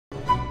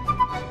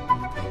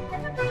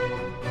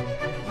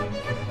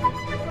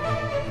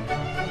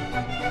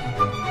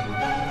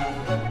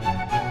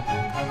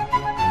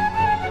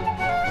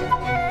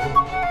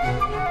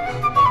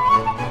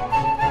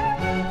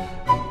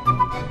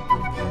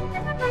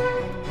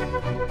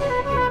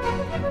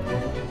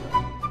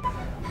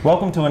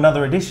Welcome to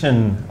another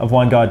edition of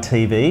Wine Guide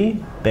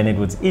TV. Ben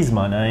Edwards is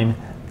my name.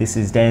 This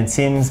is Dan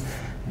Sims.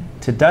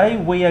 Today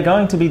we are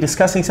going to be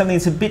discussing something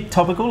that's a bit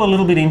topical, a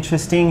little bit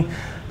interesting.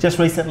 Just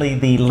recently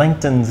the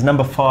Langtons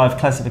number 5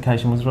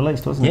 classification was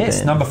released, wasn't it?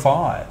 Yes, number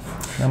 5.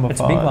 It's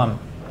a big one.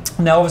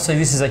 Now obviously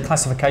this is a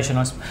classification,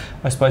 I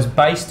suppose,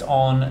 based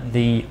on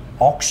the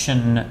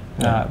auction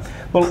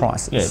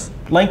prices.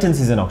 Yeah, Langtons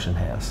is an auction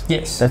house.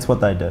 Yes. That's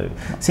what they do.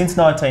 Since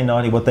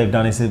 1990 what they've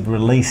done is they've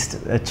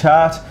released a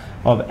chart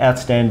of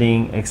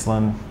outstanding,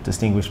 excellent,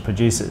 distinguished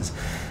producers.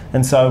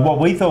 And so what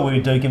we thought we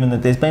would do, given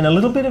that there's been a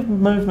little bit of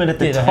movement at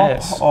the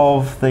top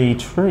of the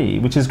tree,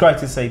 which is great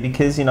to see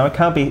because, you know, it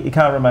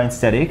can't remain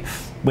static.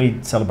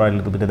 We'd celebrate a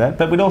little bit of that,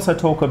 but we'd also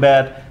talk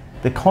about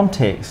the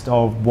context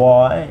of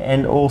why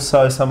and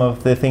also some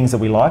of the things that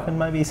we like and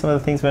maybe some of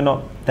the things we're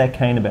not that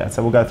keen about.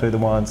 So we'll go through the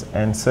wines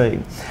and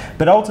see.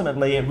 But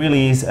ultimately it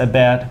really is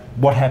about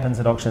what happens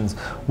at auctions,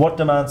 what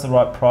demands the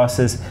right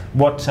prices,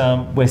 what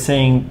we're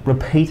seeing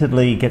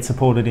repeatedly get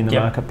supported in the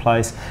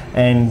marketplace,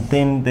 and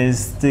then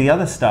there's the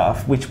other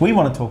stuff which we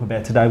want to talk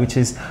about today, which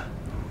is,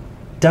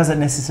 does it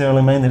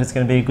necessarily mean that it's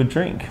going to be a good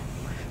drink?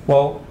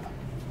 Well,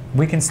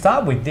 we can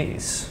start with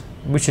this,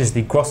 which is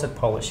the Grosset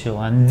Polish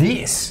Hill, and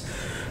this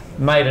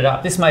made it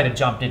up. This made a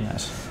jump, didn't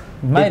it?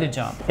 It made a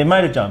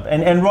jump,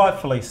 and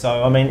rightfully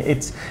so. I mean,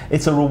 it's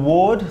a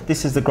reward.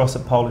 This is the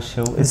Grosset Polish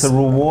Hill. It's a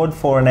reward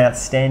for an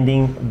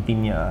outstanding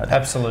vineyard.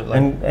 Absolutely.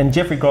 And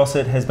Jeffrey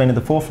Grosset has been at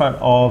the forefront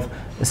of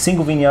a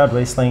single vineyard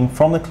Riesling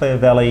from the Clare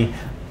Valley,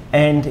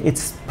 and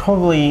it's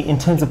probably, in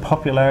terms of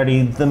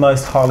popularity, the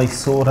most highly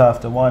sought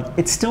after wine.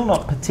 It's still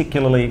not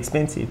particularly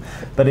expensive,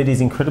 but it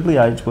is incredibly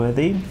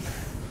age-worthy.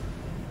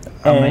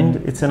 And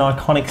it's an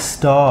iconic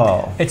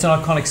style. It's an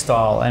iconic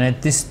style, and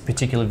at this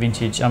particular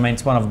vintage, I mean,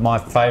 it's one of my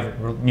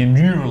favourite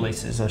new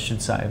releases, I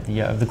should say, of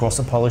the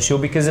Grosset Polish Hill,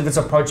 because of its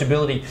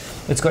approachability.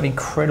 It's got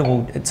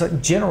incredible, it's a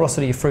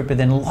generosity of fruit, but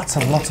then lots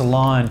of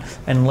line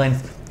and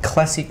length.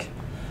 Classic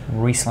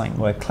Riesling.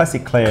 Well,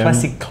 classic Clare.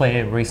 Classic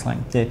Clare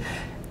Riesling. Yeah.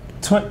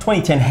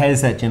 2010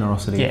 has that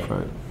generosity of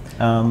fruit.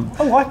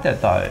 I like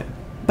that though.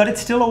 But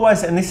it's still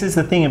always, and this is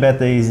the thing about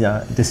these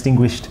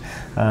distinguished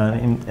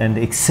and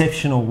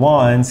exceptional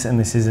wines, and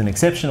this is an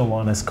exceptional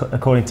wine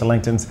according to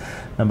Langton's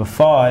number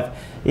 5,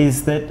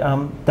 is that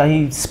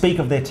they speak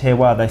of their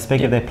terroir, they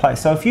speak of their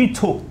place. So if you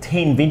took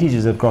 10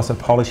 vintages of Grosset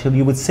Polish Hill,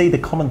 you would see the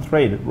common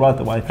thread right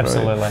the way through.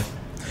 Absolutely.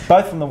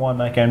 Both from the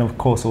winemaker and of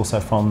course also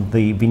from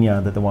the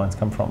vineyard that the wines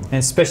come from. And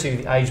especially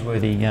the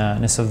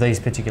age-worthiness of these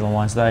particular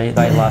wines, they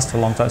last for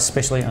a long time,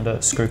 especially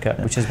under screw cap,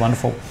 which is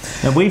wonderful.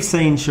 Now we've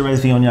seen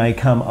Shiraz Viognier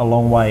come a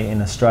long way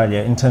in Australia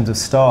in terms of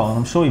style, and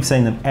I'm sure you've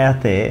seen them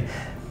out there.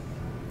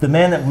 The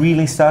man that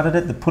really started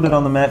it, that put it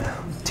on the map,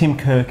 Tim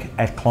Kirk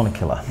at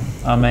Clonakilla.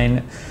 I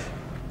mean,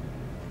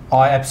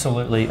 I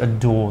absolutely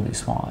adore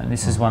this wine.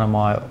 This is one of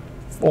my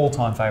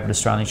all-time favourite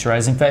Australian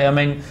Shiraz. In fact, I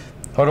mean,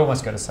 I'd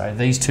almost go to say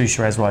these two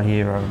Shiraz right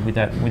here are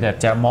without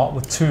doubt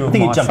with two of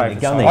my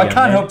favourites. I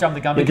can't help jump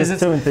the gun because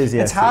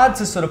it's hard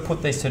to sort of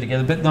put these two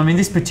together. But I mean,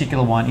 this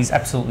particular one is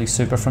absolutely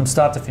super from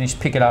start to finish.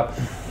 Pick it up.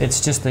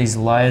 It's just these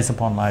layers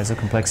upon layers of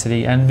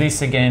complexity. And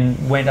this again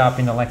went up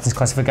in the Langtons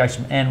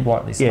Classification, and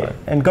rightly so. Yeah,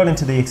 and got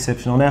into the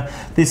exceptional. Now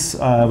this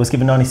was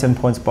given 97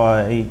 points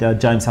by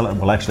James Halliday.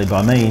 Well, actually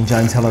by me and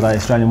James Halliday,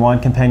 Australian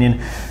Wine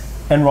Companion,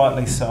 and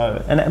rightly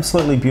so. An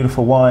absolutely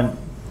beautiful wine.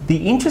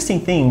 The interesting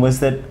thing was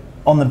that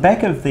on the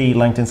back of the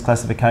Langtons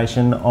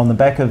Classification, on the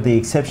back of the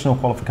exceptional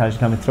qualification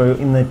coming through,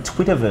 in the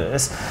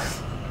Twitterverse,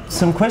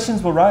 some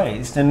questions were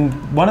raised, and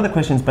one of the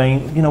questions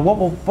being, you know,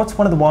 what's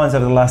one of the wines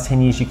over the last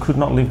 10 years you could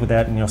not live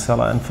without in your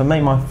cellar? And for me,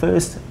 my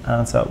first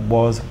answer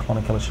was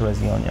Clonakilla Shiraz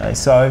Viognier.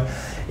 So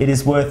it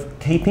is worth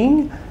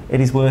keeping, it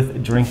is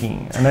worth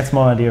drinking, and that's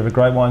my idea of a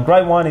great wine.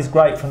 Great wine is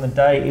great from the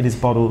day it is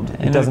bottled.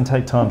 It doesn't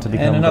take time to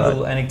become great. And another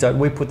little anecdote,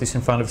 we put this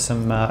in front of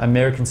some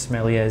American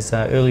sommeliers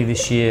early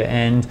this year,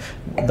 and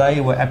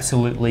they were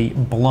absolutely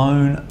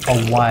blown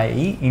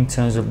away in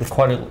terms of the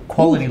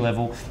quality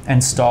level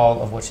and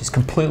style of what just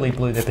completely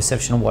blew their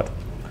perception of what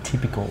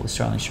typical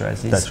Australian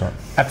Shiraz is. That's right.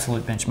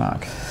 Absolute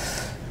benchmark.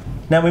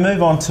 Now we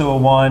move on to a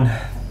wine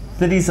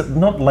that is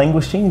not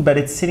languishing, but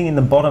it's sitting in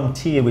the bottom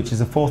tier, which is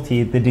the 4th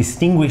tier, the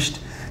distinguished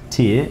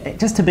tier.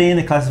 Just to be in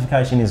the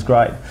classification is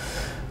great.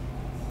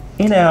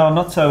 In our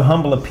not so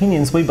humble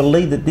opinions, we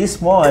believe that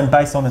this wine,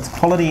 based on its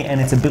quality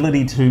and its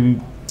ability to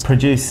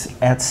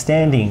produce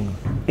outstanding,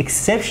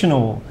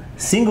 exceptional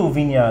single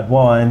vineyard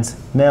wines,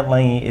 Mount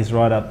Langi is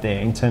right up there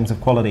in terms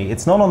of quality.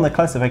 It's not on the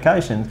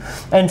classifications,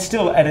 and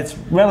still at its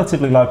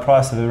relatively low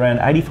price of around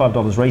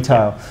 $85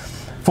 retail.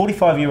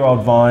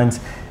 45-year-old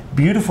vines,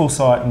 beautiful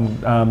site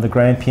in the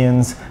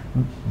Grampians,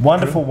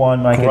 wonderful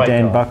winemaker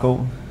Dan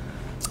Buckle.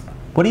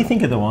 What do you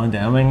think of the wine,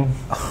 Dan? I mean,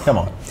 come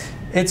on.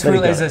 It's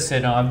really, as I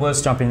said, I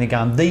was jumping the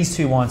gun. These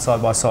two wines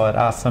side by side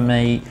are, for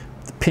me,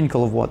 the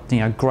pinnacle of what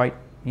great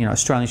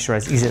Australian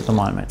Shiraz is at the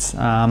moment.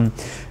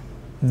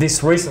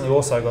 This recently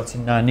also got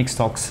in Nick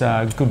Stock's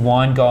Good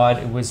Wine Guide.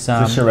 It was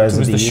the Shiraz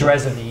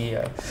of the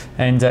Year.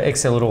 And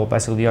Excel at all,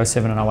 basically the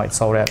 07 and 08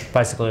 sold out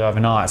basically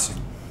overnight.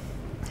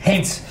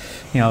 Hence,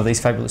 these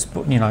fabulous,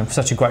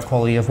 such a great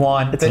quality of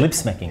wine. It's lip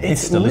smacking.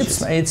 It's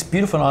delicious. It's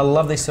beautiful, and I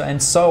love these.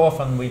 And so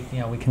often we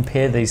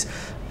compare these.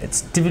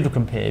 It's difficult to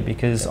compare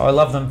because I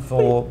love them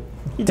for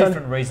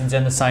different reasons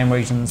and the same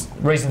reasons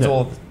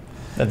all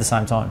at the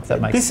same time. If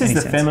that makes this is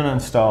the feminine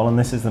style, and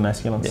this is the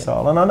masculine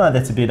style. And I know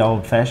that's a bit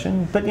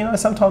old-fashioned, but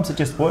sometimes it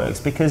just works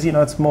because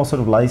it's more sort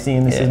of lazy,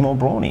 and this is more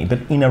brawny, but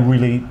in a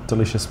really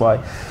delicious way.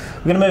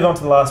 We're going to move on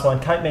to the last one.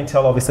 Cape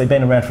Mentelle, obviously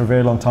been around for a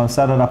very long time.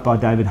 Started up by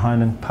David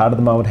Honan, part of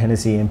the Moët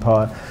Hennessy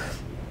empire.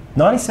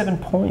 97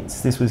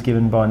 points. This was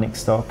given by Nick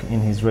Stock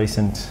in his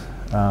recent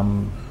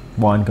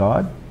wine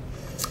guide.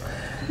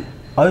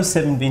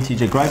 07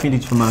 vintage, a great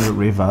vintage from Margaret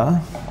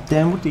River.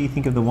 Dan, what do you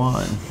think of the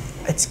wine?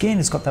 It's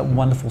got that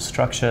wonderful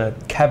structure,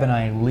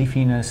 Cabernet,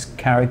 leafiness,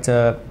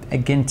 character,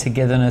 again,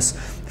 togetherness,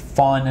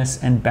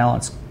 fineness and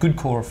balance. Good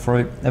core of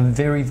fruit. A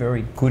very,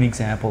 very good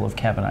example of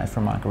Cabernet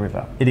from Margaret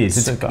River. It is.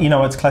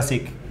 It's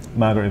classic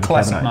Margaret River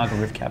classic Cabernet. Margaret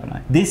River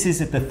Cabernet. This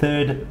is at the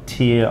third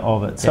tier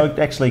of it. So it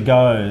actually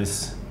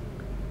goes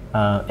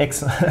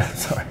excellent,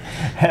 sorry,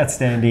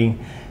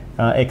 outstanding,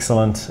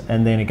 excellent,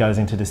 and then it goes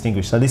into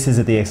distinguished. So this is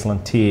at the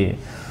excellent tier.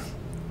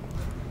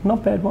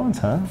 Not bad wines,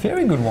 huh?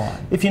 Very good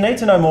wine. If you need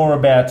to know more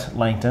about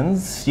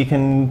Langtons, you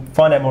can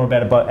find out more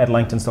about it at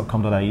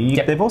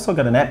langtons.com.au. They've also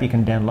got an app you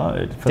can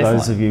download for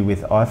those of you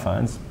with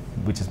iPhones,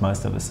 which is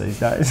most of us these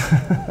days.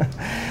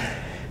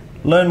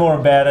 Learn more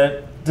about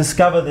it,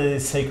 discover the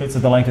secrets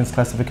of the Langtons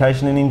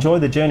classification, and enjoy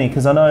the journey,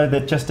 because I know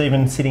that just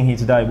even sitting here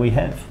today we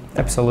have.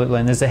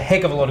 Absolutely, and there's a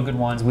heck of a lot of good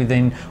wines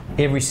within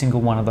every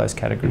single one of those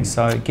categories.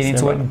 So get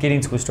into it and get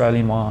into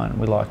Australian wine.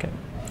 We like it.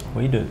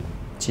 We do.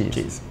 Cheers.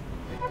 Cheers.